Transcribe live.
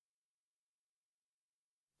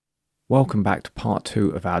Welcome back to part 2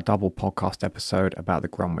 of our double podcast episode about the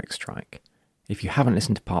Grunwick strike. If you haven't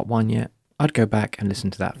listened to part 1 yet, I'd go back and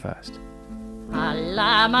listen to that first.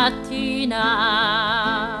 Alla mattina,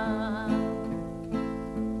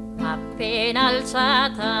 appena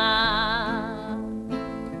alzata,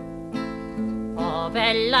 oh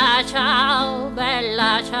bella ciao,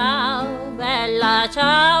 bella ciao, bella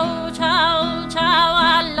ciao, ciao, ciao,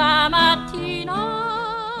 alla mattina.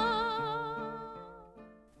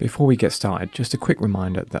 Before we get started, just a quick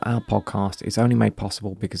reminder that our podcast is only made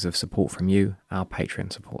possible because of support from you, our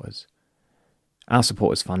Patreon supporters. Our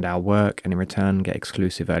supporters fund our work and in return get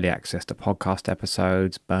exclusive early access to podcast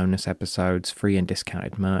episodes, bonus episodes, free and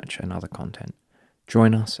discounted merch and other content.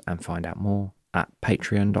 Join us and find out more at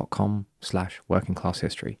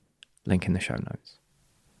patreon.com/workingclasshistory. Link in the show notes.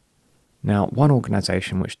 Now, one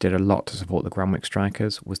organisation which did a lot to support the Grunwick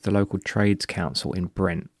strikers was the local Trades Council in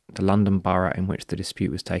Brent, the London borough in which the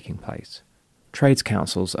dispute was taking place. Trades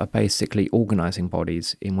councils are basically organising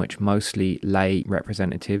bodies in which mostly lay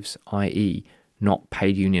representatives, i.e. not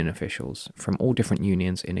paid union officials, from all different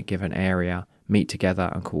unions in a given area meet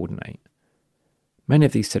together and coordinate. Many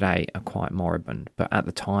of these today are quite moribund, but at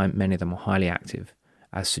the time many of them were highly active,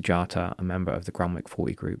 as Sujata, a member of the Grunwick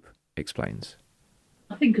 40 group, explains.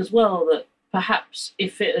 I think as well that perhaps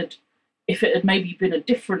if it had maybe been a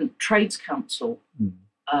different trades council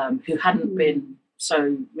who hadn't been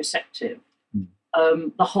so receptive,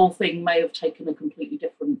 the whole thing may have taken a completely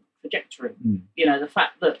different trajectory. You know, the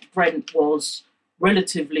fact that Brent was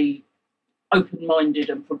relatively open-minded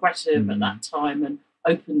and progressive at that time and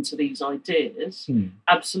open to these ideas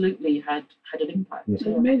absolutely had an impact.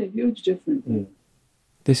 It made a huge difference.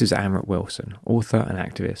 This is Amrit Wilson, author and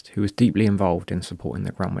activist who was deeply involved in supporting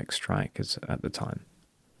the Grunwick strikers at the time.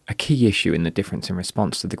 A key issue in the difference in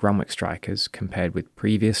response to the Grunwick strikers compared with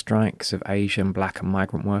previous strikes of Asian, black and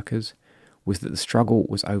migrant workers was that the struggle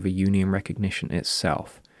was over union recognition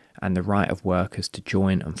itself and the right of workers to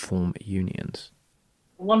join and form unions.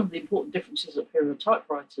 One of the important differences at Imperial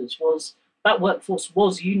Typewriters was that workforce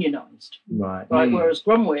was unionised. Right. Whereas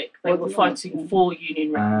Grunwick, they were fighting for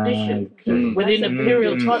union recognition. Within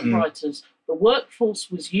Imperial Typewriters, the workforce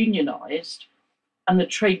was unionised and the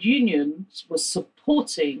trade unions were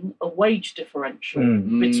supporting a wage differential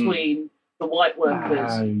between the white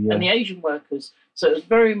workers and the Asian workers. So it was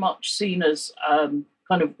very much seen as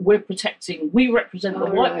we represent the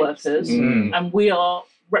white workers and we are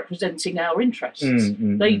representing our interests.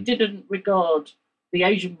 They didn't regard the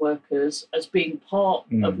Asian workers as being part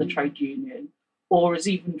of the trade union or as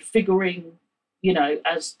even figuring,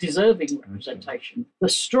 as deserving representation. The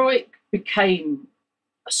strike became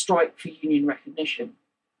a strike for union recognition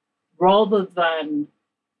rather than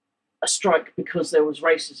a strike because there was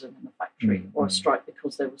racism in the factory or a strike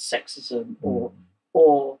because there was sexism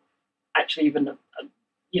or actually even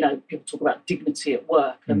people talk about dignity at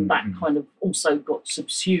work and that kind of also got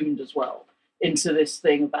subsumed as well into this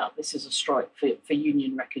thing about this is a strike for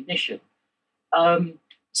union recognition.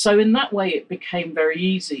 So in that way, it became very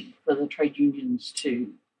easy for the trade unions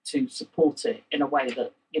to support it in a way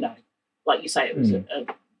that, like you say, it was an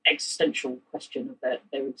existential question of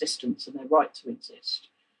their existence and their right to exist.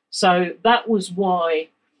 So that was why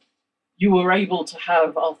you were able to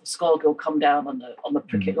have Arthur Scargill come down on the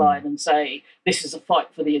picket line and say, this is a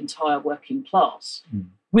fight for the entire working class,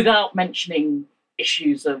 without mentioning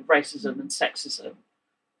issues of racism and sexism.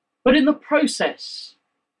 But in the process,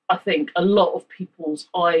 I think a lot of people's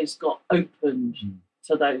eyes got opened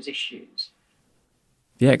to those issues.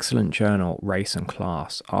 The excellent journal Race and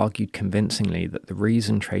Class argued convincingly that the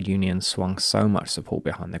reason trade unions swung so much support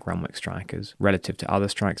behind the Grunwick strikers relative to other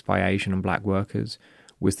strikes by Asian and black workers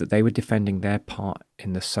was that they were defending their part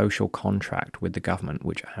in the social contract with the government,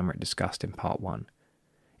 which Amrit discussed in part 1.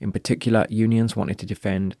 In particular, unions wanted to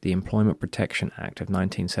defend the Employment Protection Act of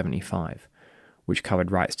 1975, which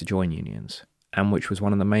covered rights to join unions, and which was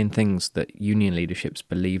one of the main things that union leaderships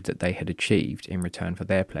believed that they had achieved in return for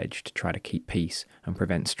their pledge to try to keep peace and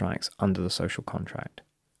prevent strikes under the social contract.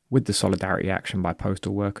 With the solidarity action by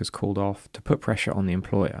postal workers called off, to put pressure on the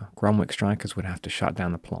employer, Grunwick strikers would have to shut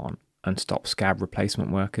down the plant and stop scab replacement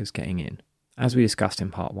workers getting in. As we discussed in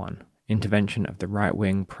part 1, intervention of the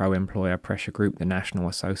right-wing pro-employer pressure group, the National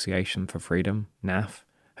Association for Freedom, NAF,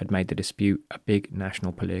 had made the dispute a big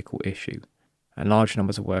national political issue, and large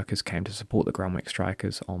numbers of workers came to support the Grunwick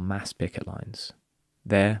strikers on mass picket lines.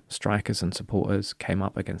 There, strikers and supporters came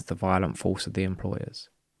up against the violent force of the employers,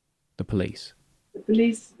 the police. The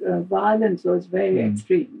police violence was very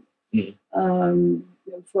extreme.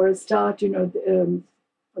 For a start, on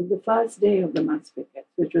the first day of the mass picket,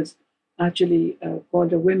 which was actually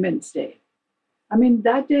called a Women's Day, I mean,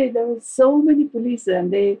 that day there were so many police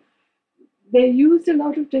and they used a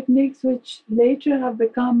lot of techniques which later have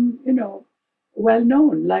become, well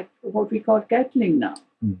known, like what we call kettling now.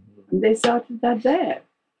 And they started that there.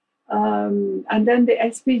 And then the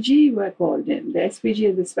SPG were called in. The SPG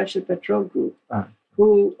is the Special Patrol Group,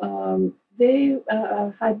 who they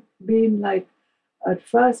had been like at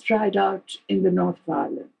first tried out in the North of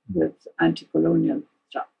Ireland with anti-colonial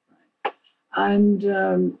stuff. Right?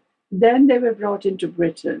 And then they were brought into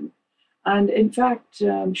Britain. And in fact,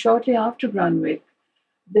 shortly after Grunwick,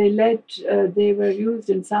 they were used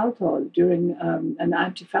in Southall during an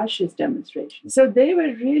anti-fascist demonstration. So they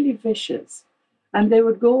were really vicious. And they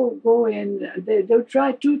would go in, they would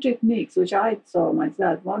try two techniques, which I saw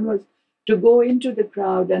myself. One was to go into the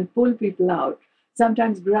crowd and pull people out,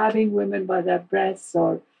 sometimes grabbing women by their breasts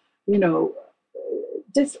or,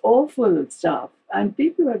 just awful stuff. And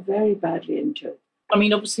people were very badly injured. I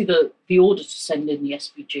mean, obviously the order to send in the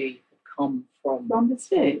SPG had come from the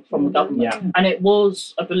state, from the government. Yeah. And it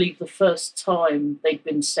was, I believe, the first time they'd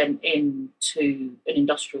been sent in to an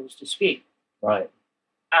industrials dispute. Right.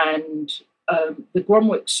 And the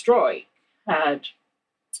Grunwick strike had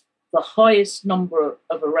the highest number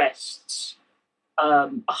of arrests, a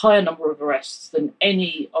higher number of arrests than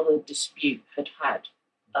any other dispute had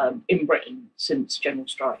in Britain since General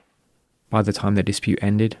Strike. By the time the dispute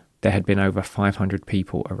ended, there had been over 500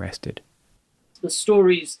 people arrested. The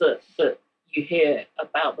stories that you hear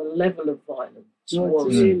about the level of violence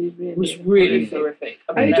was really horrific.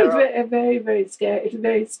 I mean, it was very, very scary. It was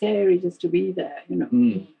very scary just to be there,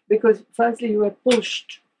 because firstly you were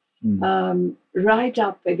pushed right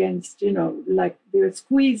up against, like they were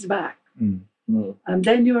squeezed back, and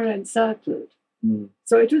then you were encircled.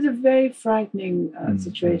 So it was a very frightening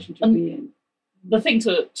situation to be in. The thing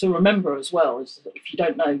to remember as well is that if you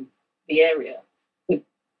don't know the area,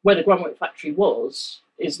 where the Grunwick factory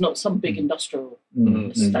is not some big industrial estate.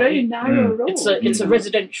 It's a very narrow road. It's a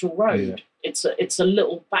residential road. Yeah. It's a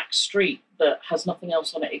little back street that has nothing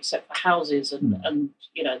else on it except for houses and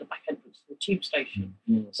the back entrance to the tube station.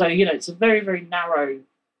 So it's a very, very narrow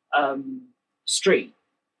street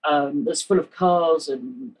that's full of cars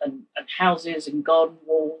and houses and garden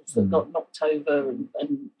walls that got knocked over and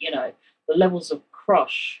the levels of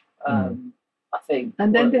crush. I think.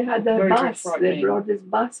 And then they had their bus. They brought this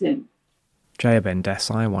bus in. Jayaben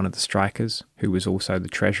Desai, one of the strikers, who was also the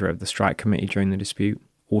treasurer of the strike committee during the dispute,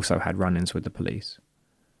 also had run-ins with the police.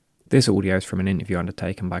 This audio is from an interview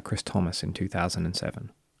undertaken by Chris Thomas in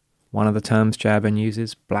 2007. One of the terms Jayaben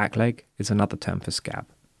uses, blackleg, is another term for scab.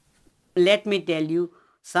 Let me tell you,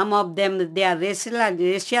 some of them, they are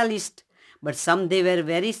racialist, but some they were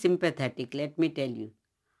very sympathetic, let me tell you.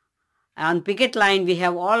 On picket line, we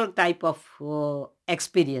have all type of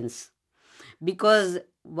experience, because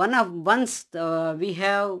once we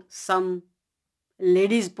have some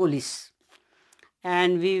ladies police,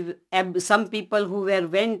 and some people who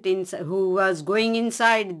was going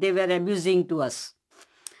inside, they were abusing to us,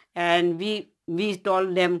 and we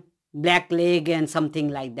told them black leg and something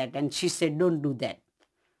like that, and she said, don't do that,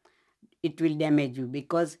 it will damage you,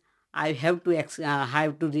 because I have to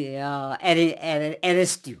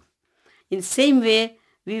arrest you. In same way,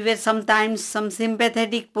 we were sometimes some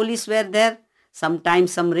sympathetic police were there,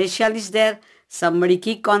 sometimes some racialists there. Somebody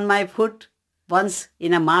kicked on my foot once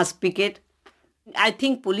in a mass picket. I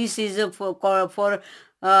think police is for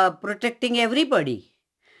protecting everybody,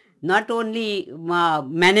 not only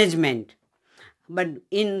management. But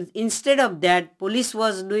instead of that, police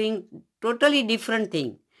was doing totally different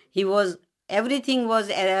thing. Everything was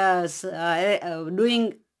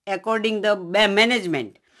doing according the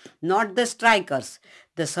management. Not the strikers.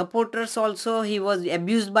 The supporters also, he was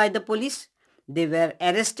abused by the police. They were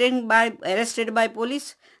arrested by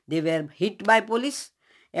police. They were hit by police.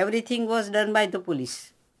 Everything was done by the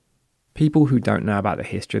police. People who don't know about the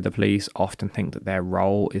history of the police often think that their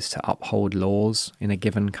role is to uphold laws in a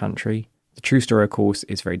given country. The true story, of course,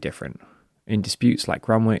 is very different. In disputes like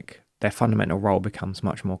Grunwick, their fundamental role becomes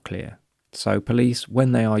much more clear. So police,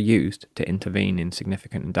 when they are used to intervene in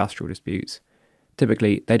significant industrial disputes,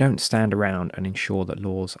 typically, they don't stand around and ensure that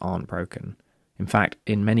laws aren't broken. In fact,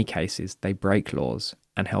 in many cases, they break laws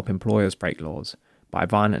and help employers break laws by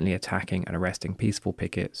violently attacking and arresting peaceful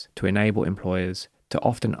pickets to enable employers to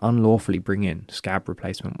often unlawfully bring in scab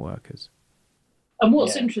replacement workers. And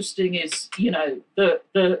what's interesting is,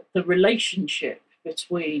 the relationship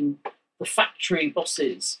between the factory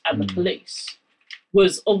bosses and the police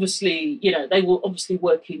was obviously, they were obviously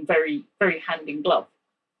working very, very hand in glove.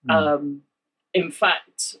 In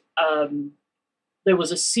fact, there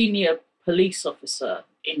was a senior police officer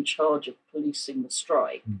in charge of policing the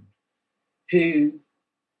strike who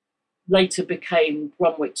later became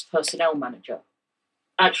Grunwick's personnel manager.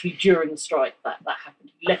 Actually, during the strike, that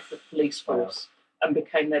happened. He left the police force and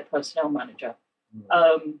became their personnel manager.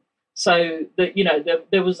 So that, you know,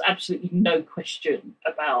 there was absolutely no question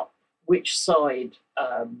about which side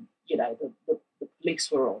the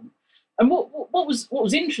police were on. And what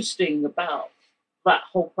was interesting about that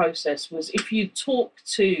whole process was, if you talk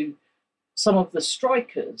to some of the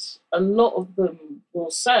strikers, a lot of them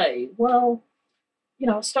will say, well, you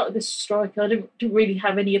know, I started this strike, I didn't really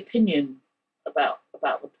have any opinion about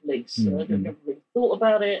the police. I never really thought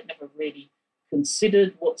about it, never really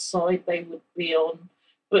considered what side they would be on.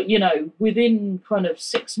 But, you know, within kind of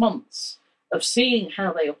 6 months of seeing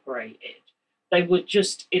how they operated, they were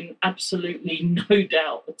just in absolutely no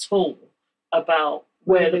doubt at all about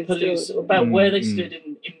where the police, about where they stood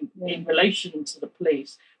in relation to the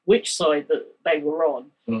police, which side that they were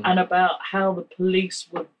on, and about how the police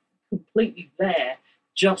were completely there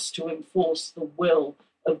just to enforce the will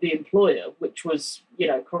of the employer, which was, you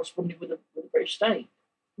know, corresponding with the British state.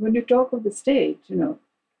 When you talk of the state, you know,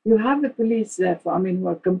 you have the police, therefore, I mean, who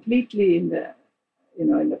are completely in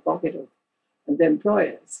the pocket of the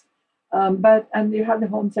employers. And you have the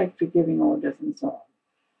Home Secretary giving orders and so on.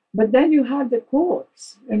 But then you have the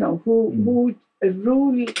courts, you know, who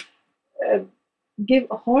rule, give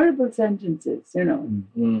horrible sentences, you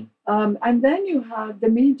know. And then you have the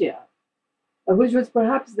media, which was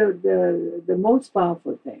perhaps the most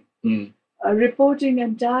powerful thing, reporting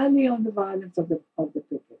entirely on the violence of the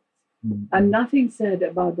pickets, and nothing said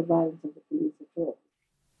about the violence of the police at all.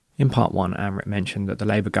 In part 1, Amrit mentioned that the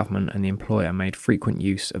Labour government and the employer made frequent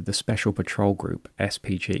use of the Special Patrol Group,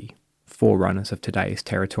 SPG, forerunners of today's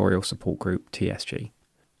Territorial Support Group, TSG.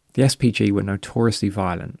 The SPG were notoriously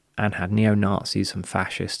violent and had neo-Nazis and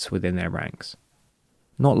fascists within their ranks.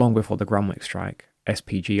 Not long before the Grunwick strike,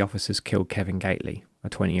 SPG officers killed Kevin Gately, a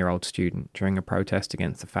 20-year-old student, during a protest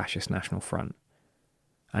against the Fascist National Front.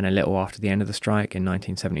 And a little after the end of the strike in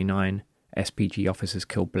 1979, SPG officers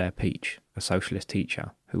killed Blair Peach, a socialist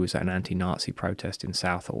teacher who was at an anti-Nazi protest in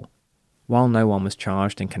Southall. While no one was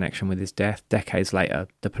charged in connection with his death, decades later,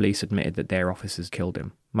 the police admitted that their officers killed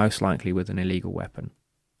him, most likely with an illegal weapon.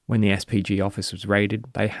 When the SPG office was raided,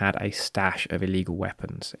 they had a stash of illegal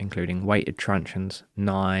weapons, including weighted truncheons,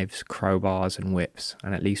 knives, crowbars and whips,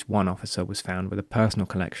 and at least one officer was found with a personal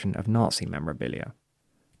collection of Nazi memorabilia.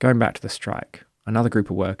 Going back to the strike, another group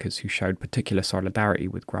of workers who showed particular solidarity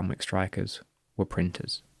with Grunwick strikers were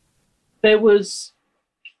printers. There was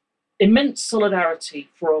immense solidarity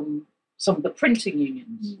from some of the printing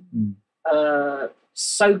unions,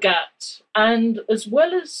 SOGAT, and as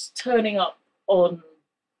well as turning up on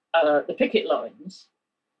the picket lines,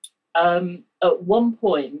 at one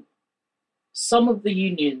point, some of the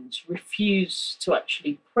unions refused to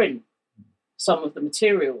actually print some of the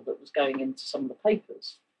material that was going into some of the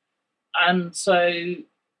papers. And so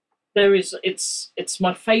there is, it's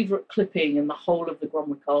my favourite clipping in the whole of the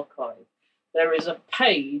Grunwick archive. There is a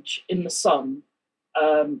page in The Sun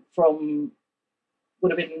from,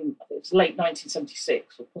 would have been, I think it was late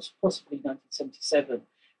 1976 or possibly 1977,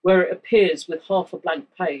 where it appears with half a blank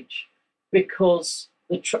page because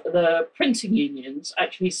the printing unions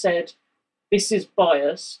actually said, this is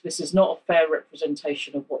bias, this is not a fair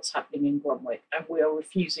representation of what's happening in Grunwick, and we are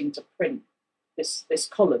refusing to print this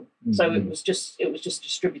column. So it was just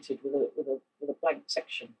distributed with a blank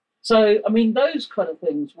section. So I mean, those kind of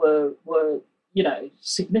things were you know,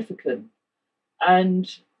 significant,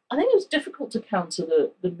 and I think it was difficult to counter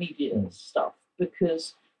the media stuff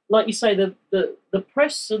because, like you say, the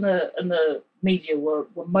press and the media were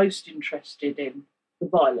most interested in the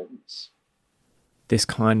violence. This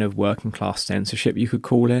kind of working class censorship, you could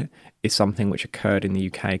call it, is something which occurred in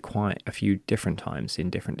the UK quite a few different times in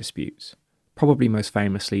different disputes. Probably most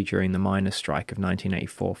famously during the miners' strike of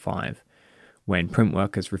 1984-5, when print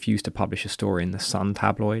workers refused to publish a story in the Sun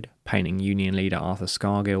tabloid, painting union leader Arthur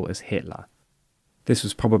Scargill as Hitler. This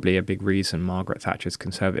was probably a big reason Margaret Thatcher's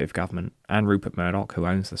Conservative government, and Rupert Murdoch, who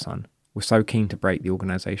owns the Sun, were so keen to break the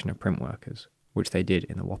organisation of print workers, which they did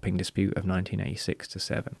in the Wapping dispute of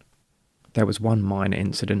 1986-7. There was one minor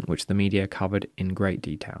incident which the media covered in great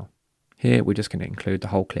detail. Here we're just going to include the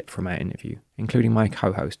whole clip from our interview, including my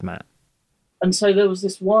co-host Matt. And so there was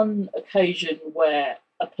this one occasion where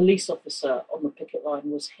a police officer on the picket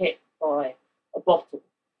line was hit by a bottle,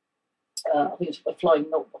 I think it was a flying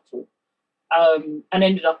milk bottle, and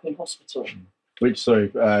ended up in hospital. Which,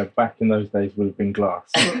 back in those days would have been glass.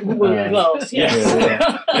 Glass, yes.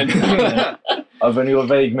 I've only got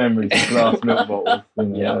vague memories of glass milk bottles.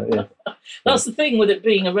 That's the thing with it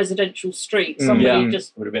being a residential street. Somebody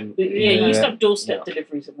just would have been. you used to have doorstep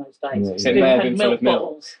deliveries in those days. It may have been full of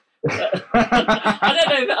milk.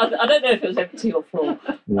 I don't know if it was empty or full.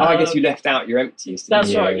 I guess you left out your empties.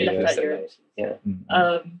 That's right. You left out your empties.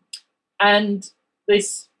 Yeah. And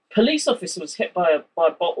this police officer was hit by a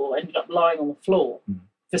bottle, ended up lying on the floor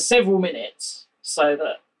for several minutes, so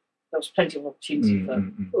that there was plenty of opportunity for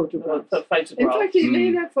photographs. In fact, he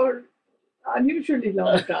lay there for unusually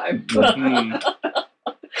long time.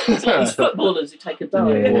 It's footballers who take a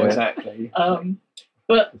dive. Exactly.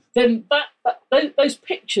 But then those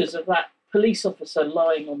pictures of that police officer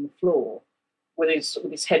lying on the floor with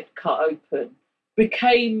his head cut open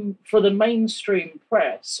became, for the mainstream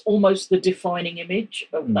press, almost the defining image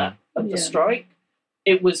of the strike.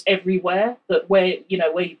 It was everywhere. That where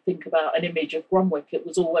you think about an image of Grunwick, it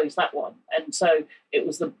was always that one. And so it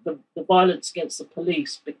was the violence against the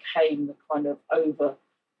police became the kind of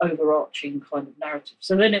overarching kind of narrative.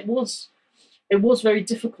 So then it was very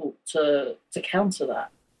difficult to counter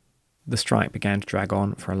that. The strike began to drag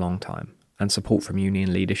on for a long time, and support from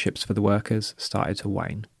union leaderships for the workers started to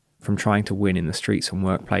wane. From trying to win in the streets and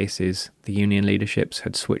workplaces, the union leaderships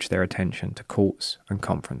had switched their attention to courts and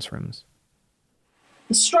conference rooms.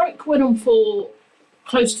 The strike went on for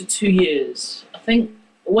close to 2 years. I think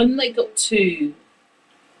when they got to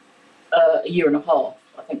a year and a half,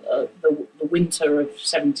 I think the winter of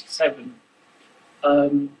 77,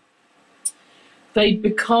 they'd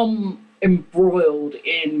become embroiled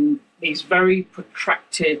in these very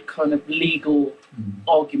protracted kind of legal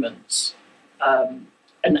arguments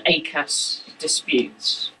and ACAS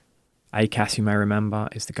disputes. ACAS, you may remember,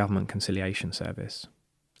 is the Government Conciliation Service.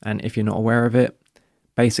 And if you're not aware of it,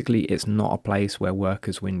 basically it's not a place where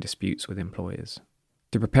workers win disputes with employers.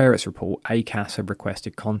 To prepare its report, ACAS had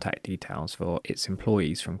requested contact details for its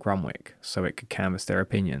employees from Grunwick so it could canvass their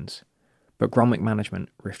opinions. But Grunwick management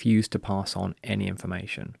refused to pass on any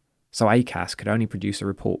information, so ACAS could only produce a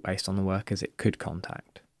report based on the workers it could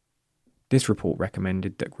contact. This report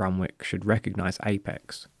recommended that Grunwick should recognise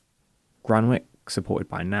Apex. Grunwick, supported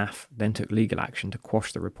by NAF, then took legal action to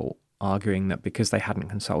quash the report, arguing that because they hadn't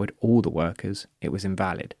consulted all the workers, it was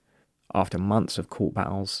invalid. After months of court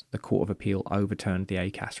battles, the Court of Appeal overturned the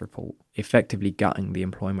ACAS report, effectively gutting the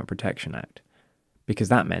Employment Protection Act, because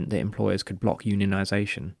that meant that employers could block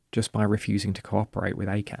unionisation just by refusing to cooperate with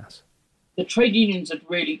ACAS. The trade unions had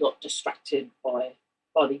really got distracted by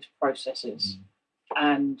these processes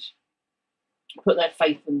and put their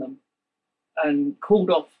faith in them and called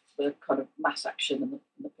off the kind of mass action and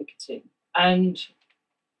the picketing. And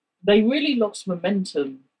they really lost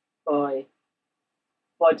momentum by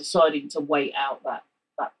deciding to wait out that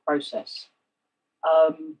process.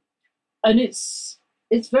 And it's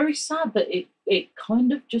very sad that it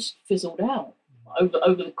kind of just fizzled out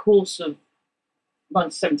over the course of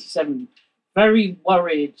 1977, very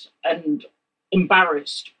worried and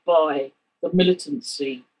embarrassed by the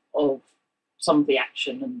militancy of some of the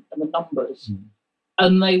action and the numbers.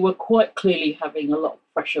 And they were quite clearly having a lot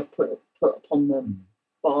of pressure put upon them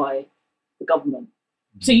by the government.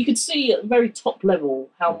 So you could see at the very top level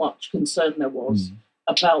how much concern there was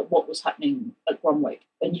about what was happening at Grunwick.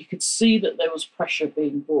 And you could see that there was pressure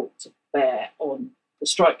being brought to bear on the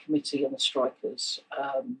strike committee and the strikers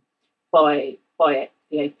by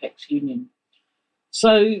the Apex Union.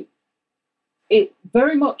 So it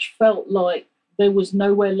very much felt like there was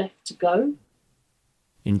nowhere left to go.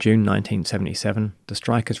 In June 1977, the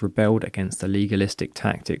strikers rebelled against the legalistic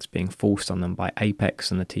tactics being forced on them by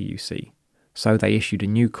Apex and the TUC, so they issued a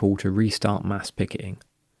new call to restart mass picketing.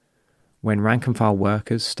 When rank-and-file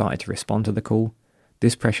workers started to respond to the call,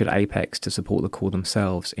 this pressured Apex to support the call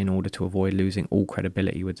themselves in order to avoid losing all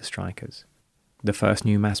credibility with the strikers. The first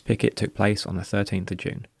new mass picket took place on the 13th of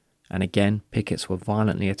June, and again pickets were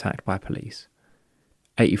violently attacked by police.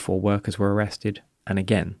 84 workers were arrested, and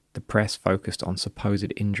again the press focused on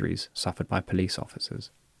supposed injuries suffered by police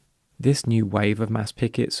officers. This new wave of mass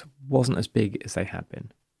pickets wasn't as big as they had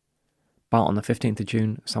been. But on the 15th of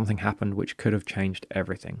June, something happened which could have changed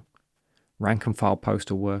everything. Rank-and-file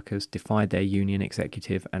postal workers defied their union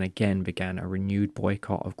executive and again began a renewed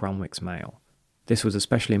boycott of Grunwick's mail. This was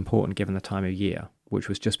especially important given the time of year, which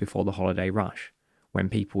was just before the holiday rush, when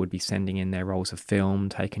people would be sending in their rolls of film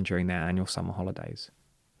taken during their annual summer holidays.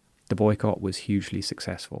 The boycott was hugely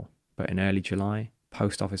successful, but in early July,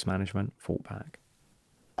 post office management fought back.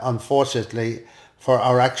 Unfortunately, for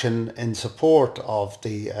our action in support of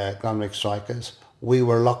the Grunwick strikers, we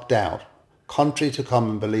were locked out. Contrary to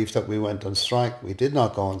common belief that we went on strike, we did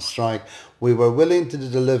not go on strike. We were willing to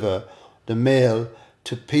deliver the mail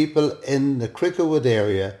to people in the Cricklewood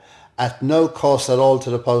area at no cost at all to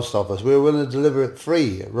the post office. We were willing to deliver it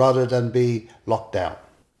free rather than be locked down.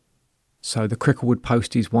 So the Cricklewood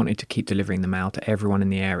posties wanted to keep delivering the mail to everyone in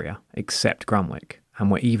the area, except Grunwick,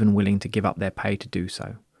 and were even willing to give up their pay to do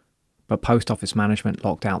so. But post office management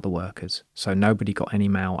locked out the workers, so nobody got any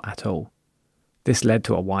mail at all. This led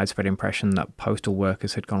to a widespread impression that postal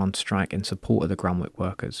workers had gone on strike in support of the Grunwick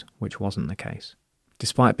workers, which wasn't the case.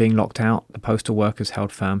 Despite being locked out, the postal workers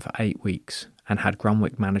held firm for 8 weeks and had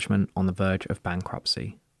Grunwick management on the verge of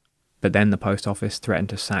bankruptcy. But then the post office threatened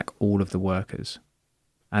to sack all of the workers,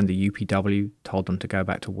 and the UPW told them to go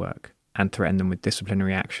back to work and threatened them with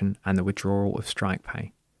disciplinary action and the withdrawal of strike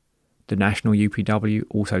pay. The national UPW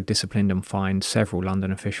also disciplined and fined several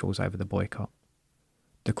London officials over the boycott.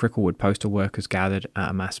 The Cricklewood postal workers gathered at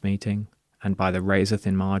a mass meeting, and by the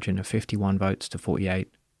razor-thin margin of 51 votes to 48,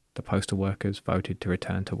 the postal workers voted to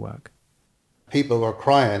return to work. People were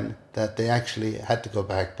crying that they actually had to go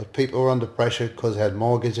back, but people were under pressure because they had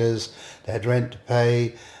mortgages, they had rent to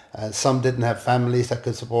pay, some didn't have families that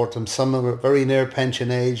could support them, some were very near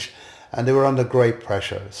pension age, and they were under great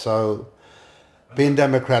pressure. So being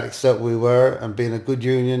democratic that we were, and being a good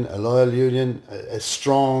union, a loyal union, a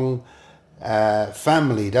strong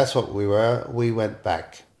family, that's what we were, we went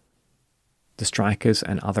back. The strikers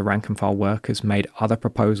and other rank and file workers made other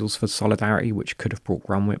proposals for solidarity which could have brought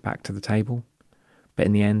Grunwick back to the table, but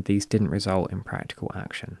in the end these didn't result in practical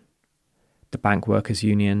action. The Bank Workers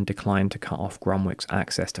Union declined to cut off Grunwick's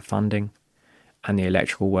access to funding, and the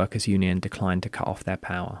Electrical Workers Union declined to cut off their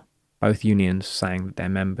power, both unions saying that their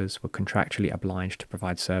members were contractually obliged to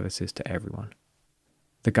provide services to everyone.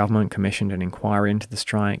 The government commissioned an inquiry into the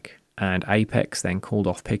strike, and Apex then called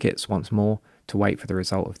off pickets once more to wait for the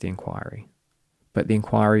result of the inquiry. But the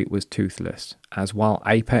inquiry was toothless, as while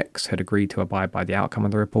Apex had agreed to abide by the outcome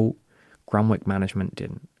of the report, Grunwick management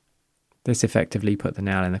didn't. This effectively put the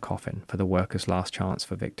nail in the coffin for the workers' last chance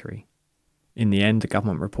for victory. In the end, the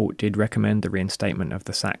government report did recommend the reinstatement of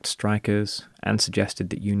the sacked strikers and suggested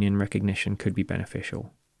that union recognition could be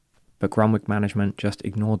beneficial. But Grunwick management just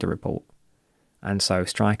ignored the report, and so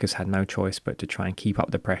strikers had no choice but to try and keep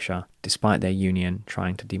up the pressure despite their union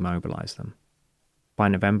trying to demobilise them. By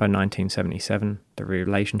November 1977, the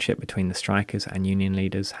relationship between the strikers and union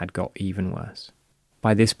leaders had got even worse.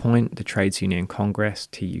 By this point, the Trades Union Congress,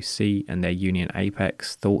 TUC, and their union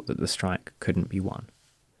Apex thought that the strike couldn't be won.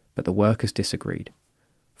 But the workers disagreed.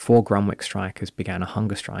 4 Grunwick strikers began a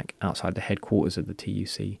hunger strike outside the headquarters of the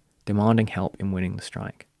TUC, demanding help in winning the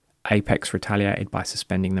strike. Apex retaliated by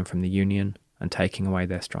suspending them from the union and taking away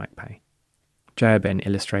their strike pay. Jayaben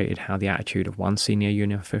illustrated how the attitude of one senior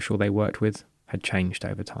union official they worked with had changed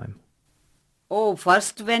over time. Oh,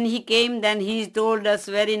 first when he came, then he told us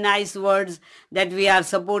very nice words that we are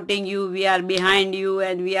supporting you, we are behind you,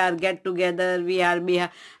 and we are get together, we are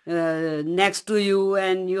next to you,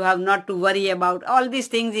 and you have not to worry about all these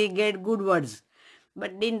things. He gave good words,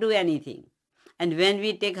 but didn't do anything. And when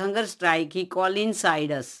we take hunger strike, he called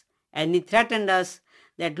inside us and he threatened us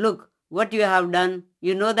that, look, what you have done,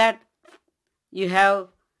 you know that you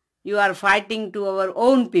are fighting to our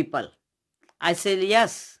own people. I said,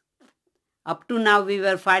 yes. Up to now we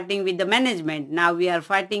were fighting with the management. Now we are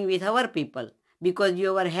fighting with our people because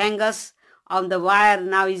you were hang us on the wire.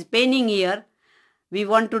 Now is paining here. We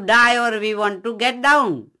want to die or we want to get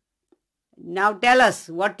down. Now tell us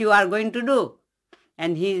what you are going to do.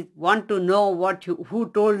 And he want to know who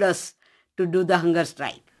told us to do the hunger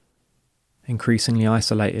strike. Increasingly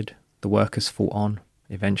isolated, the workers fought on,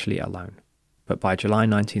 eventually alone. But by July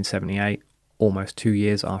 1978, almost 2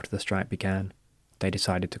 years after the strike began, they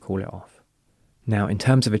decided to call it off. Now, in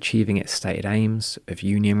terms of achieving its stated aims of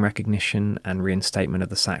union recognition and reinstatement of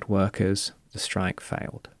the sacked workers, the strike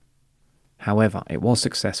failed. However, it was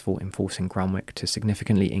successful in forcing Grunwick to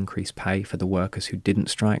significantly increase pay for the workers who didn't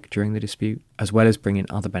strike during the dispute, as well as bring in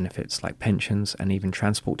other benefits like pensions and even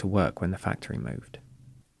transport to work when the factory moved.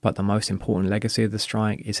 But the most important legacy of the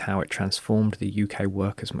strike is how it transformed the UK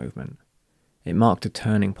workers' movement. It marked a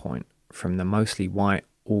turning point from the mostly white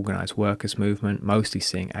organised workers' movement, mostly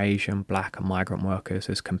seeing Asian, black and migrant workers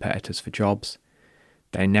as competitors for jobs.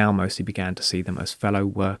 They now mostly began to see them as fellow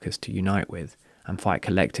workers to unite with and fight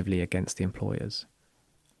collectively against the employers.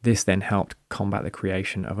 This then helped combat the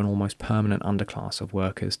creation of an almost permanent underclass of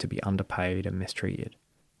workers to be underpaid and mistreated.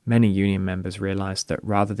 Many union members realised that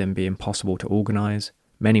rather than be impossible to organise,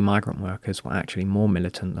 many migrant workers were actually more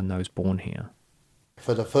militant than those born here.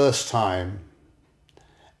 For the first time,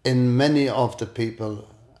 in many of the people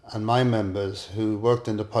and my members who worked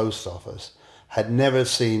in the post office had never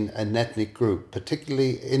seen an ethnic group,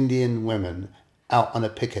 particularly Indian women, out on a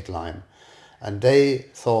picket line. And they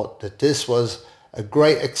thought that this was a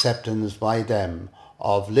great acceptance by them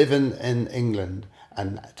of living in England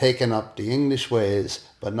and taking up the English ways,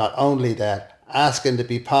 but not only that, asking to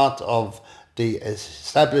be part of the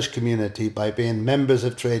established community by being members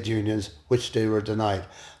of trade unions, which they were denied.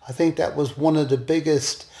 I think that was one of the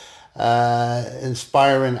biggest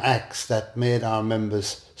inspiring acts that made our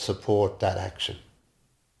members support that action.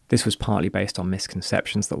 This was partly based on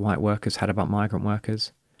misconceptions that white workers had about migrant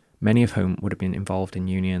workers, many of whom would have been involved in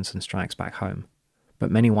unions and strikes back home.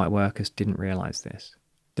 But many white workers didn't realise this.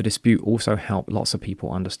 The dispute also helped lots of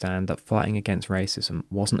people understand that fighting against racism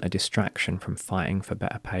wasn't a distraction from fighting for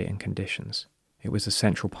better pay and conditions. It was a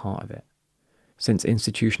central part of it. Since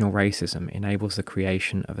institutional racism enables the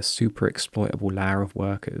creation of a super exploitable layer of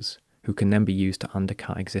workers who can then be used to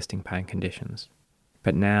undercut existing pay and conditions.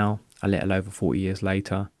 But now, a little over 40 years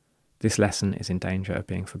later, this lesson is in danger of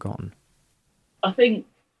being forgotten. I think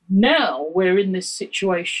now we're in this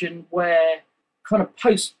situation where kind of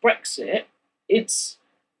post-Brexit, it's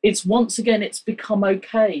once again, it's become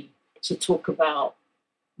okay to talk about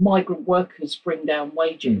migrant workers bring down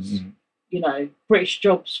wages, Mm-hmm. you know, British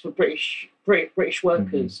jobs for British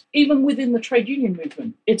workers. Even within the trade union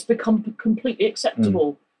movement, it's become completely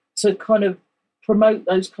acceptable to kind of promote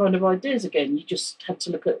those kind of ideas again. You just had to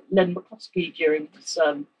look at Len McCloskey during his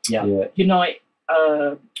Unite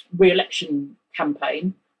re-election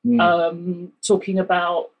campaign, talking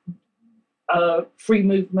about free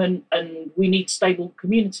movement and we need stable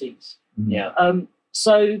communities.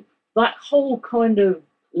 So that whole kind of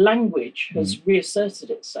language has reasserted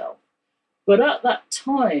itself. But at that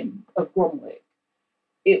time of Grunwick,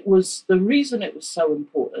 it was the reason it was so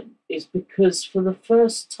important is because for the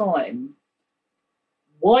first time,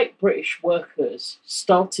 white British workers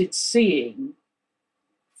started seeing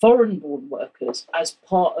foreign-born workers as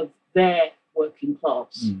part of their working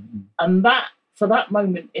class. And that, for that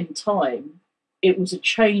moment in time, it was a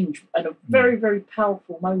change and a very, very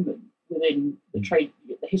powerful moment within the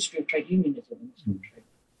history of trade unionism in this country.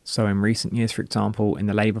 So in recent years, for example, in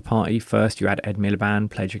the Labour Party, first you had Ed Miliband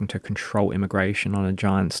pledging to control immigration on a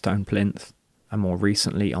giant stone plinth. And more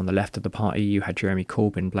recently, on the left of the party, you had Jeremy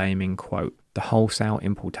Corbyn blaming, quote, the wholesale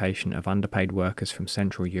importation of underpaid workers from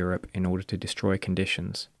Central Europe in order to destroy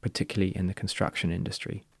conditions, particularly in the construction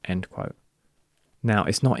industry, end quote. Now,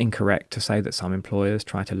 it's not incorrect to say that some employers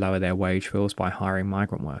try to lower their wage bills by hiring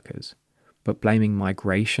migrant workers, but blaming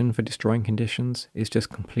migration for destroying conditions is just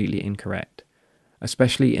completely incorrect.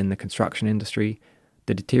 Especially in the construction industry,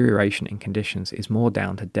 the deterioration in conditions is more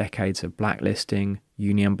down to decades of blacklisting,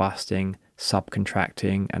 union busting,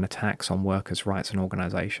 subcontracting, and attacks on workers' rights and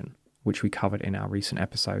organisation, which we covered in our recent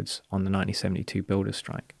episodes on the 1972 builders'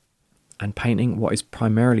 strike. And painting what is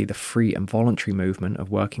primarily the free and voluntary movement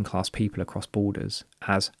of working class people across borders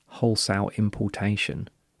as wholesale importation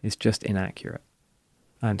is just inaccurate.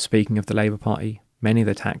 And speaking of the Labour Party, many of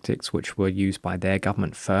the tactics which were used by their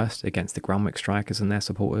government first against the Grunwick strikers and their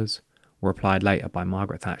supporters were applied later by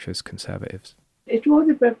Margaret Thatcher's Conservatives. It was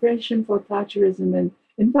a preparation for Thatcherism, and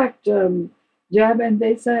in fact, Jayaben and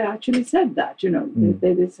Desai actually said that, you know,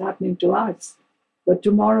 that it's happening to us, but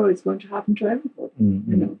tomorrow it's going to happen to everybody,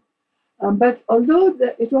 you know. But although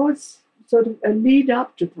it was sort of a lead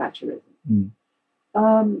up to Thatcherism,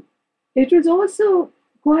 it was also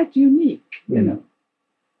quite unique, you know,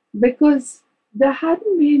 because there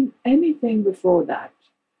hadn't been anything before that,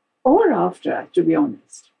 or after, to be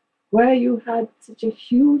honest, where you had such a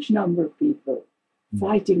huge number of people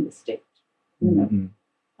fighting the state, you know.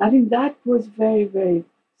 I think that was very, very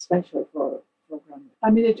special for Grunwick. I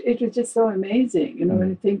mean, it was just so amazing, you know, when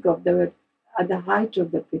you think of, there were, at the height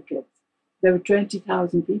of the pickets, there were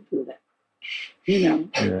 20,000 people there, you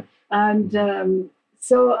know. And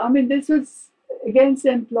so, I mean, this was against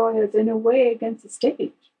the employers, in a way, against the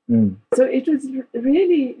state. So it was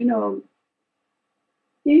really, you know,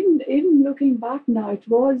 even looking back now, it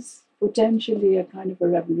was potentially a kind of a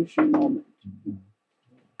revolutionary moment.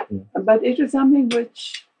 But it was something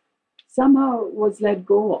which somehow was let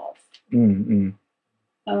go of.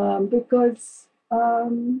 Because,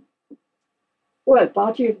 well,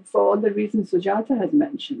 partly for all the reasons Sujata has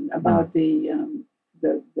mentioned about the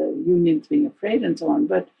unions being afraid and so on,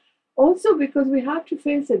 but also because we have to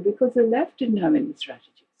face it, because the left didn't have any strategies.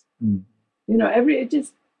 You know, it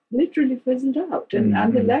just literally fizzled out.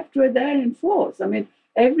 And the left were there in force. I mean,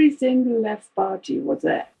 every single left party was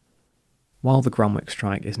there. While the Grunwick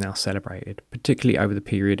strike is now celebrated, particularly over the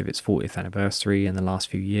period of its 40th anniversary in the last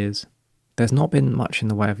few years, there's not been much in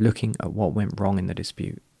the way of looking at what went wrong in the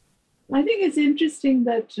dispute. I think it's interesting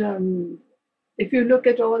that if you look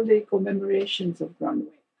at all the commemorations of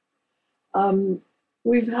Grunwick,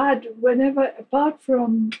 we've had, whenever, apart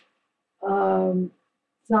from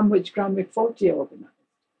some which Grunwick 40 organized,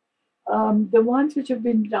 the ones which have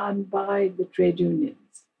been done by the trade unions,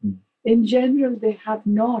 in general, they have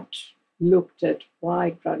not looked at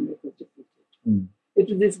why Grunwick was defeated. It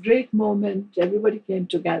was this great moment, everybody came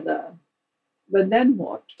together, but then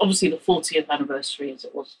what? Obviously, the 40th anniversary, as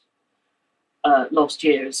it was last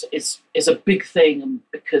year, is a big thing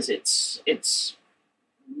because it's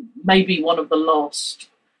maybe one of the last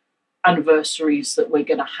anniversaries that we're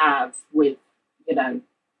going to have with, you know,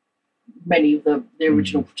 many of the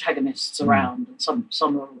original protagonists around, and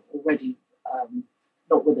some are already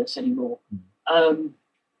not with us anymore.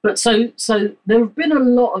 But so there have been a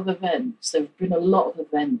lot of events. There have been a lot of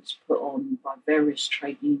events put on by various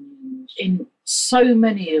trade unions in so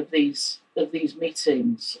many of these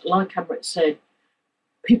meetings. Like Amrit said,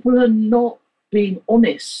 people are not being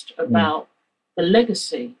honest about the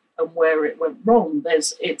legacy and where it went wrong.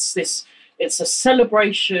 It's a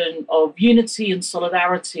celebration of unity and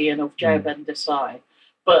solidarity and of Jayaben Desai.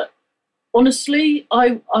 But honestly,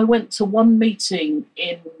 I went to one meeting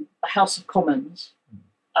in the House of Commons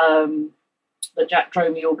that Jack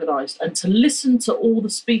Dromey organised, and to listen to all the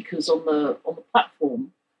speakers on the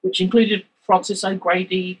platform, which included Francis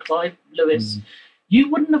O'Grady, Clive Lewis, you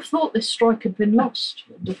wouldn't have thought this strike had been lost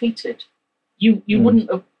and defeated. You wouldn't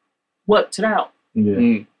have worked it out.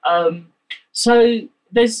 So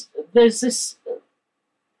there's this.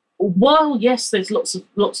 While yes, there's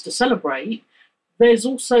lots to celebrate, there's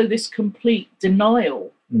also this complete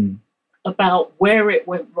denial about where it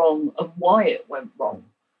went wrong and why it went wrong.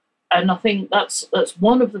 And I think that's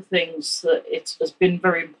one of the things that has been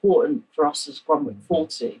very important for us as Grunwick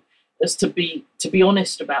 40, is to be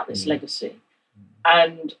honest about this legacy.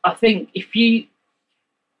 And I think it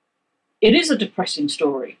is a depressing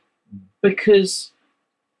story, because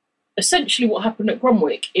essentially what happened at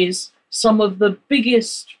Grunwick is some of the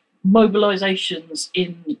biggest mobilisations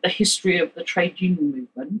in the history of the trade union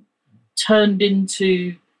movement turned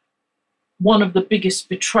into one of the biggest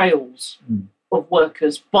betrayals of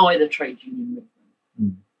workers by the trade union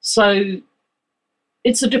movement. So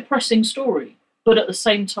it's a depressing story, but at the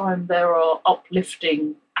same time there are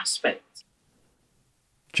uplifting aspects.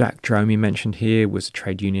 Jack Dromey, mentioned here, was a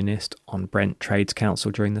trade unionist on Brent Trades Council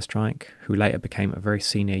during the strike, who later became a very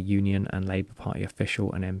senior Union and Labour Party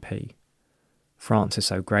official and MP. Francis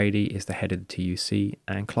O'Grady is the head of the TUC,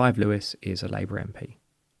 and Clive Lewis is a Labour MP.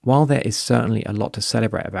 While there is certainly a lot to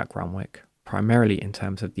celebrate about Grunwick, primarily in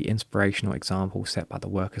terms of the inspirational example set by the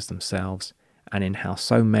workers themselves, and in how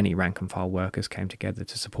so many rank and file workers came together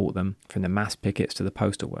to support them, from the mass pickets to the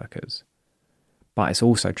postal workers. But it's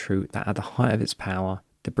also true that at the height of its power,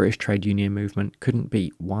 the British trade union movement couldn't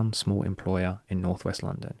beat one small employer in northwest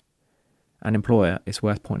London. An employer, it's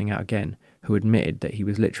worth pointing out again, who admitted that he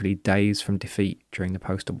was literally days from defeat during the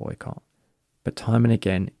postal boycott. But time and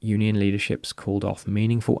again, union leaderships called off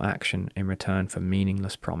meaningful action in return for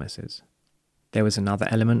meaningless promises. There was another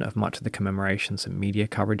element of much of the commemorations and media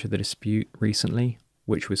coverage of the dispute recently,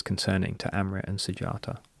 which was concerning to Amrit and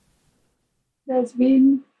Sujata. There's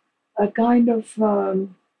been a kind of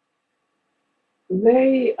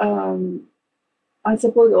very, I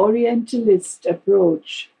suppose, Orientalist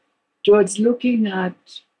approach towards looking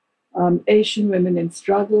at Asian women in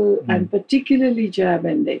struggle, and particularly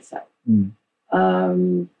Jayaben Desai.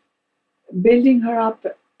 Building her up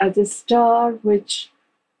as a star, which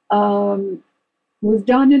was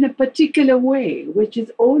done in a particular way, which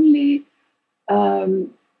is only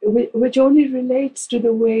which only relates to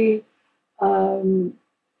the way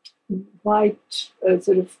white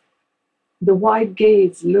the white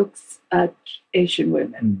gaze looks at Asian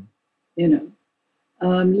women. You know,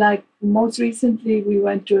 like most recently, we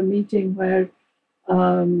went to a meeting where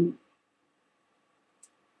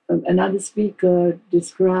another speaker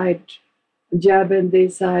described Jayaben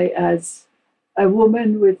Desai as a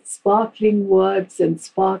woman with sparkling words and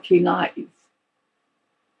sparkling eyes.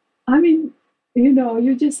 I mean, you know,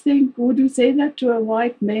 you just think, would you say that to a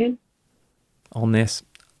white male? On this,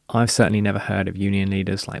 I've certainly never heard of union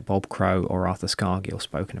leaders like Bob Crow or Arthur Scargill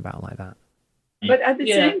spoken about like that. But at the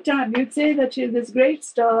same time, you'd say that she's this great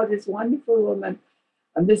star, this wonderful woman,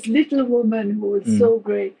 and this little woman who was so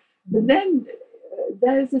great. But then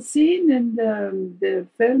there's a scene in the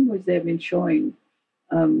film which they've been showing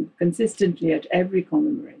consistently at every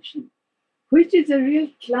commemoration, which is a real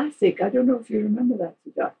classic. I don't know if you remember that,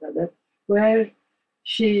 Sujata, that where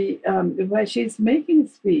she's making a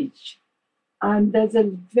speech, and there's a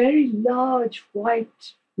very large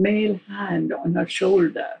white male hand on her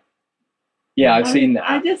shoulder. Yeah, I've seen that.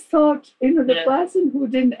 I just thought, you know, the person who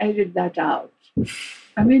didn't edit that out,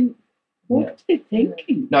 I mean, What are they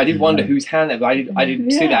thinking? No, I did wonder whose hand that. I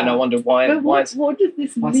did see that, and I wonder why. But what does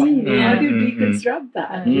this mean? How do you deconstruct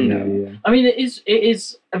that? You know? I mean, it is.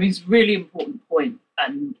 I mean, it's a really important point,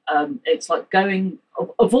 and it's like going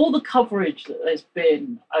of all the coverage that there's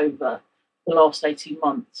been over the last 18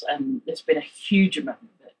 months, and there's been a huge amount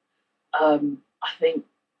of it. I think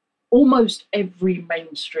almost every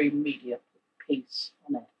mainstream media piece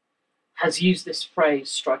on it has used this phrase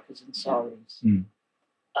 "strikers and saris,"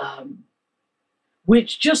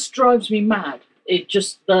 which just drives me mad. It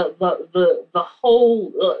just the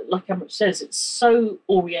whole, like Amrit says, it's so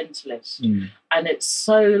Orientalist, and it's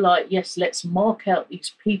so like, yes, let's mark out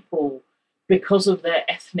these people because of their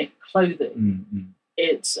ethnic clothing.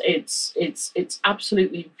 It's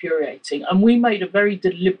absolutely infuriating, and we made a very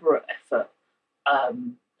deliberate effort,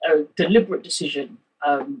 a deliberate decision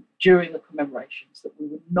during the commemorations that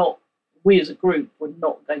we as a group were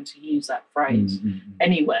not going to use that phrase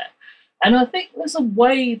anywhere. And I think there's a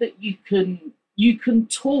way that you can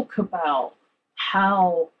talk about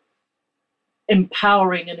how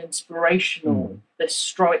empowering and inspirational this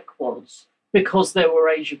strike was because there were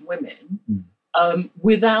Asian women,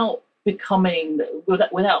 without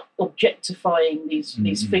objectifying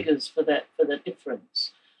these figures for their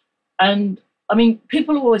difference. And I mean,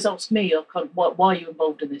 people always ask me, why are you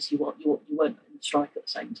involved in this? You weren't in the strike at the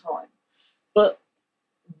same time. But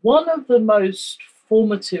one of the most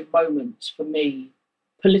formative moments for me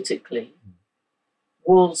politically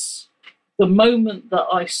was the moment that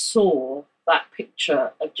I saw that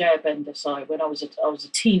picture of Jayaben Desai when I was a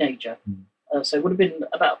teenager. So it would have been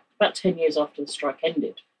about 10 years after the strike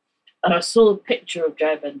ended. And I saw a picture of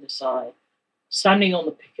Jayaben Desai standing on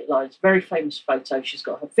the picket lines, very famous photo. She's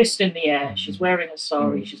got her fist in the air, she's wearing a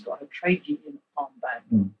sari, she's got her trade union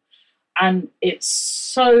armband. And it's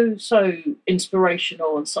so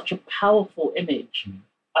inspirational and such a powerful image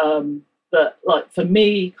that, like, for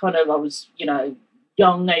me, kind of, I was,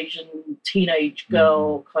 young Asian teenage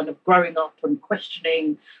girl, kind of growing up and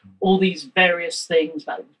questioning all these various things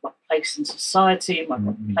about my place in society, my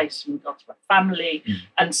place in regards to my family,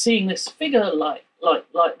 and seeing this figure like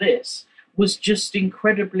this was just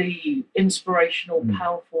incredibly inspirational,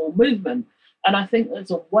 powerful movement. And I think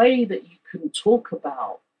there's a way that you can talk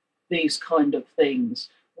about these kind of things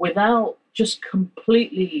without just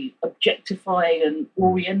completely objectifying and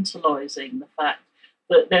orientalizing the fact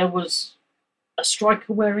that there was a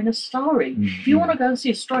striker wearing a sari. If you want to go and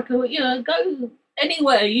see a striker, go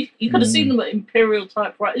anywhere. You could have seen them at Imperial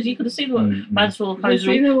typewriters. You could have seen them at Mansfield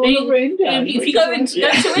Hosiery. If you go into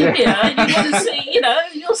India, and you want to see,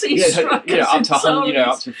 you'll see strikers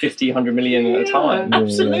up to 50, 100 million at a time.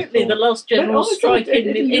 Absolutely. The last general strike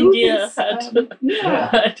in India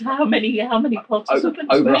had how many participants?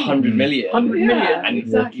 Over 100 million. 100 million. And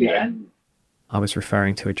exactly. I was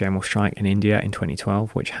referring to a general strike in India in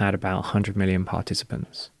 2012, which had about 100 million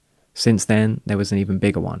participants. Since then, there was an even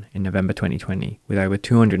bigger one in November 2020, with over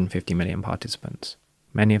 250 million participants,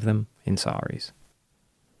 many of them in saris.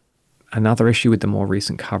 Another issue with the more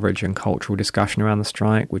recent coverage and cultural discussion around the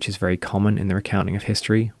strike, which is very common in the recounting of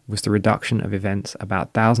history, was the reduction of events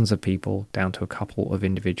about thousands of people down to a couple of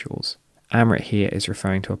individuals. Amrit here is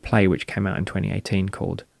referring to a play which came out in 2018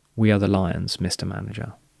 called We Are the Lions, Mr.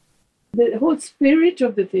 Manager. The whole spirit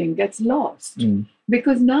of the thing gets lost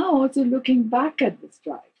because now also looking back at the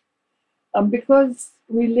strike, because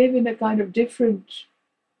we live in a kind of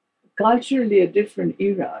culturally a different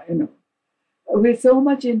era, we're so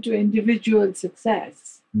much into individual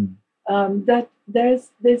success that there's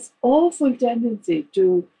this awful tendency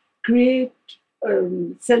to create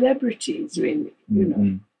celebrities, really,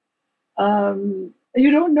 you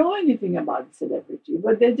don't know anything about the celebrity,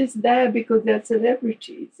 but they're just there because they're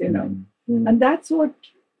celebrities, And that's what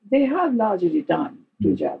they have largely done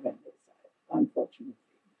to Jayaben, unfortunately.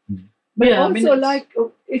 But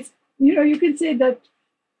it's you can say that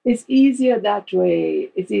it's easier that way.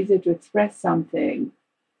 It's easier to express something,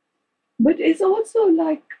 but it's also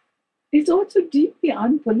deeply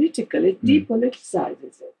unpolitical. It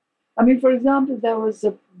depoliticizes it. I mean, for example, there was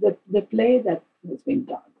the play that was being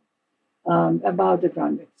done about the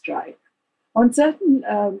Grunwick strike. On certain,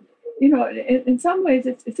 in some ways,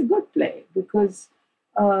 it's a good play because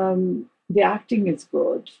the acting is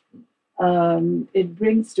good. It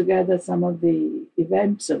brings together some of the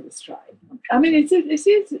events of the strike. I mean, it is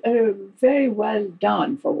very well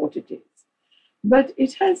done for what it is. But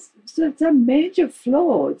it has some major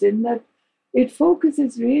flaws in that it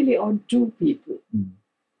focuses really on two people,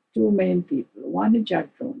 two main people. One is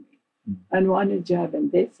Grunwick and one is Jayaben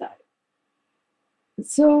Desai.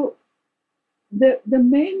 So I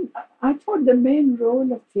thought the main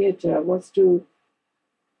role of theatre was to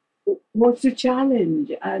was to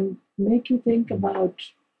challenge and make you think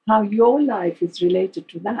about how your life is related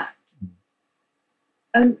to that.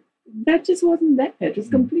 And that just wasn't there. It was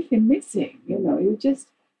completely missing. You just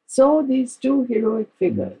saw these two heroic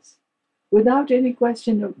figures without any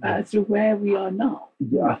question as to where we are now.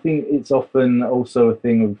 Yeah, I think it's often also a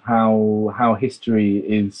thing of how history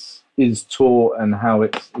is taught and how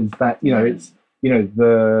it's that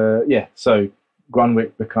so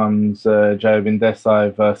Grunwick becomes Jayaben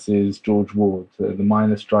Desai versus George Ward. The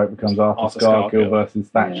miners' strike becomes Arthur Scargill versus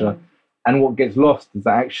Thatcher. And what gets lost is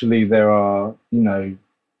that actually there are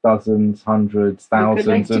dozens, hundreds,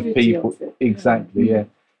 thousands of people.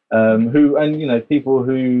 Who people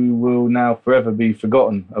who will now forever be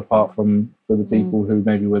forgotten, apart from for the people who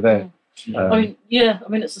maybe were there. It's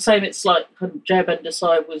the same. It's like Jayaben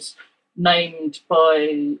Desai was named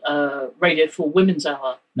by Radio 4 Women's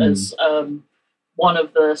Hour as one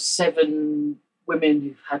of the 7 women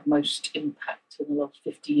who've had most impact in the last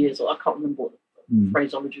 50 years. I can't remember what the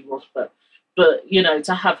phraseology was, but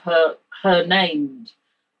to have her named.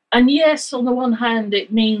 And yes, on the one hand,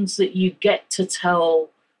 it means that you get to tell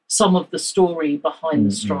some of the story behind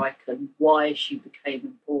the strike and why she became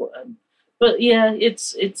important. But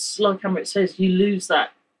it's like Amrit says, you lose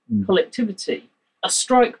that collectivity. A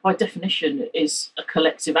strike, by definition, is a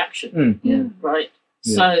collective action, right?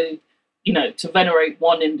 Yeah. So, to venerate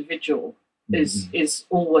one individual is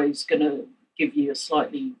always going to give you a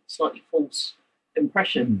slightly false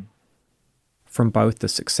impression. From both the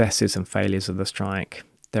successes and failures of the strike,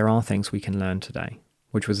 there are things we can learn today,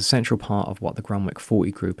 which was a central part of what the Grunwick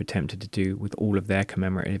 40 group attempted to do with all of their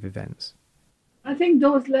commemorative events. I think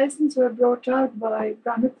those lessons were brought out by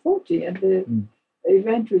Grunwick 40 and the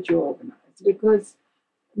event which you organized, because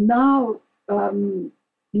now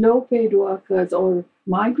low-paid workers or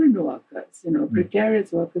migrant workers,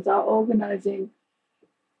 precarious workers are organizing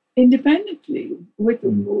independently with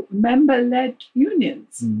member-led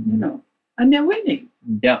unions, and they're winning.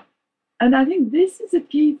 Yeah. And I think this is a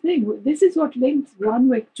key thing. This is what links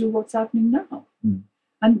Grunwick to what's happening now.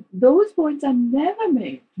 And those points are never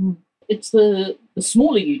made. It's the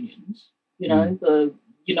smaller unions, the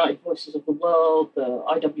United Voices of the World, the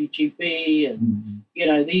IWGB, and,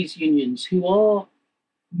 these unions who are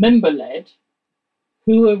member-led,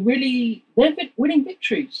 who are they're winning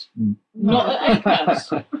victories, not at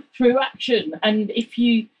ACAS, through action. And if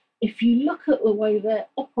you look at the way they're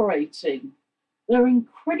operating, they're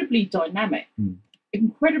incredibly dynamic,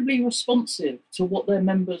 incredibly responsive to what their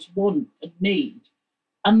members want and need.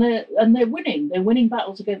 And they're winning. They're winning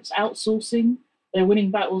battles against outsourcing. They're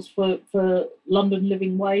winning battles for London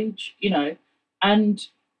living wage, And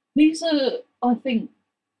these are, I think,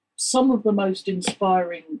 some of the most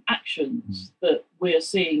inspiring actions that we're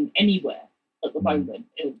seeing anywhere at the moment,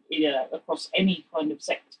 across any kind of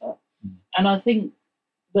sector. And I think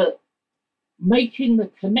that making the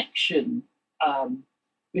connection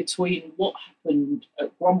between what happened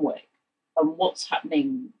at Grunwick and what's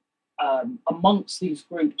happening amongst these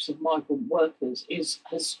groups of migrant workers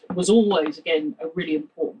was always, again, a really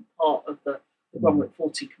important part of the Grunwick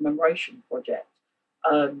 40 commemoration project.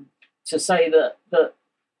 To say that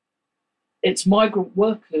it's migrant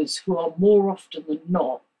workers who are more often than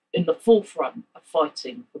not in the forefront of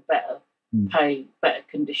fighting for better pay, better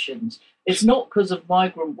conditions. It's not because of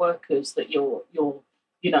migrant workers that you're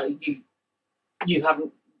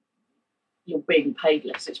being paid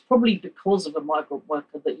less. It's probably because of a migrant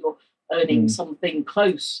worker that you're earning something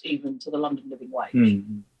close even to the London living wage.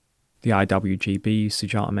 The IWGB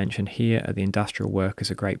Sujata mentioned here are the Industrial Workers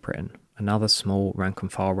of Great Britain, another small rank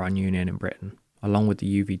and file run union in Britain. Along with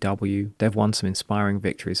the UVW, they've won some inspiring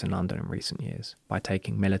victories in London in recent years by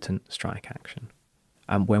taking militant strike action.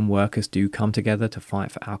 And when workers do come together to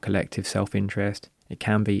fight for our collective self-interest, it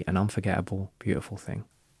can be an unforgettable, beautiful thing.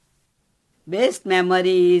 Best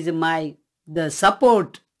memory is the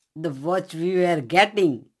support what we were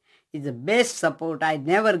getting is the best support I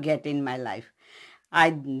never get in my life.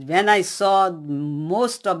 When I saw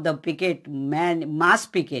most of the mass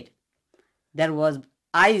picket, there was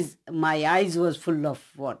my eyes was full of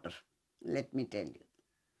water. Let me tell you,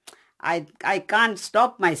 I can't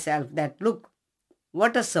stop myself. That look,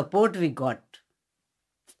 what a support we got.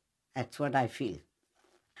 That's what I feel.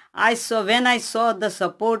 When I saw the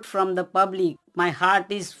support from the public, my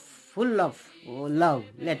heart is full of love,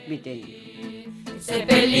 let me tell you.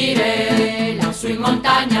 Seppellire lassù in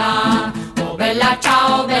montagna, oh bella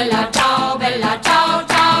ciao, ciao, ciao,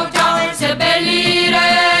 ciao.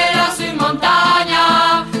 Seppellire lassù in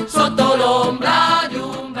montagna, sotto l'ombra di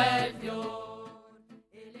un bel fiore.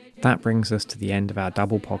 That brings us to the end of our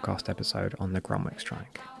double podcast episode on the Grunwick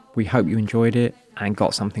strike. We hope you enjoyed it. and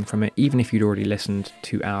got something from it, even if you'd already listened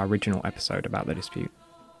to our original episode about the dispute.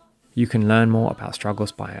 You can learn more about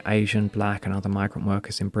struggles by Asian, Black and other migrant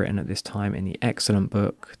workers in Britain at this time in the excellent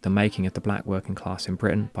book The Making of the Black Working Class in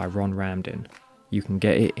Britain by Ron Ramdin. You can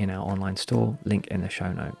get it in our online store, link in the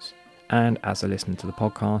show notes. And as a listener to the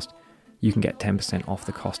podcast, you can get 10% off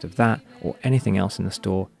the cost of that or anything else in the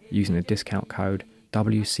store using the discount code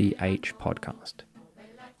WCHpodcast.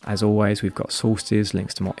 As always, we've got sources,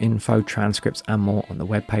 links to more info, transcripts and more on the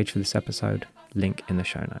webpage for this episode, link in the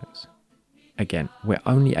show notes. Again, we're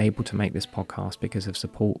only able to make this podcast because of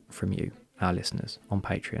support from you, our listeners, on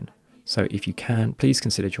Patreon. So if you can, please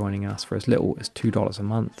consider joining us for as little as $2 a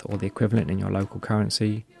month or the equivalent in your local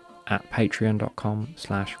currency at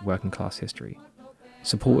patreon.com/workingclasshistory.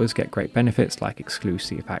 Supporters get great benefits like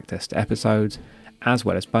exclusive access to episodes, as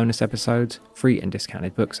well as bonus episodes, free and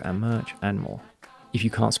discounted books and merch, and more. If you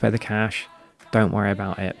can't spare the cash, don't worry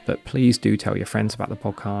about it, but please do tell your friends about the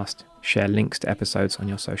podcast, share links to episodes on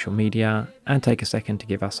your social media, and take a second to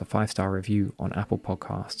give us a 5-star review on Apple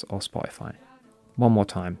Podcasts or Spotify. One more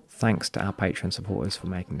time, thanks to our Patreon supporters for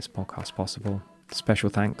making this podcast possible. Special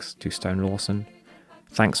thanks to Stone Lawson.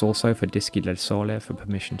 Thanks also for Dischi del Sole for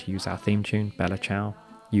permission to use our theme tune, Bella Ciao.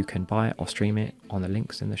 You can buy it or stream it on the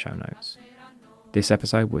links in the show notes. This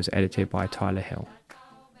episode was edited by Tyler Hill.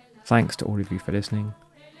 Thanks to all of you for listening.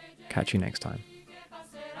 Catch you next time.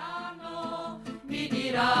 Mi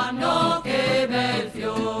diranno che bel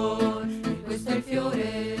fiore, questo è il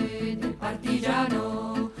fiore del partigiano.